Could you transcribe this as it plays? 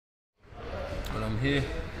here,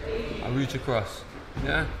 I reach across,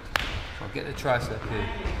 yeah? So I get the tricep here,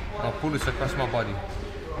 and I pull this across my body,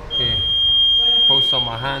 here. Post on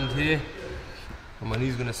my hand here, and my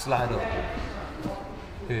knee's gonna slide up,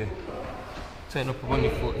 here. Turn up on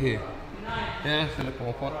your foot here, yeah? So look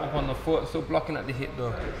up on the foot, still blocking at the hip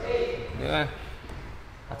though, yeah?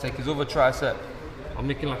 I take his other tricep, I'm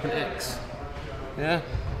making like an X, yeah?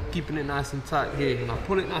 Keeping it nice and tight here, and I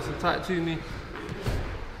pull it nice and tight to me,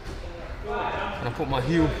 and I put my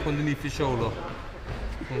heel underneath his shoulder,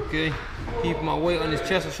 okay? Keep my weight on his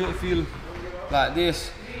chest. I shouldn't feel like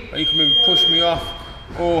this, but you can maybe push me off,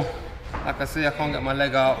 or like I say, I can't get my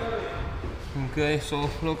leg out, okay? So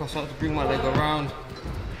look, I start to bring my leg around,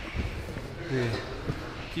 yeah.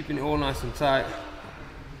 Keeping it all nice and tight,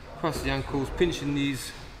 across the ankles, pinching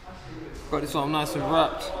these, got this arm nice and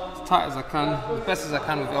wrapped, as tight as I can, as best as I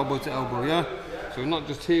can with elbow to elbow, yeah? So not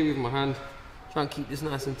just here with my hand, try and keep this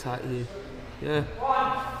nice and tight here, yeah?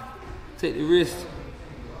 Take the wrist,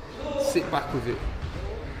 sit back with it,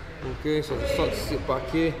 okay? So I start to sit back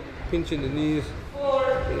here, pinching the knees,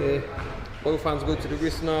 yeah? Both hands go to the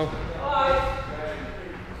wrist now,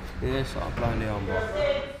 yeah? So I'm applying the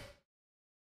armbar.